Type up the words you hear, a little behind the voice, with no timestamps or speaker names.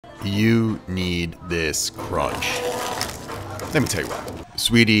You need this crunch. Let me tell you what.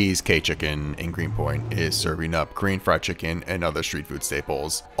 Sweeties K-Chicken in Greenpoint is serving up Korean fried chicken and other street food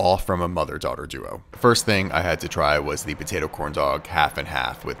staples, all from a mother-daughter duo. First thing I had to try was the potato corn dog half and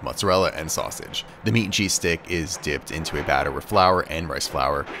half with mozzarella and sausage. The meat and cheese stick is dipped into a batter with flour and rice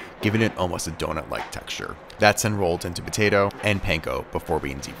flour, giving it almost a donut-like texture. That's then rolled into potato and panko before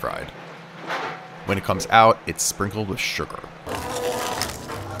being deep fried. When it comes out, it's sprinkled with sugar.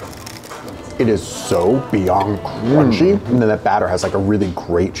 It is so beyond crunchy, and then that batter has like a really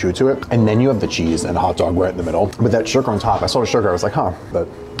great chew to it. And then you have the cheese and hot dog right in the middle. With that sugar on top, I saw the sugar, I was like, huh, but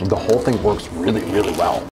the whole thing works really, really well.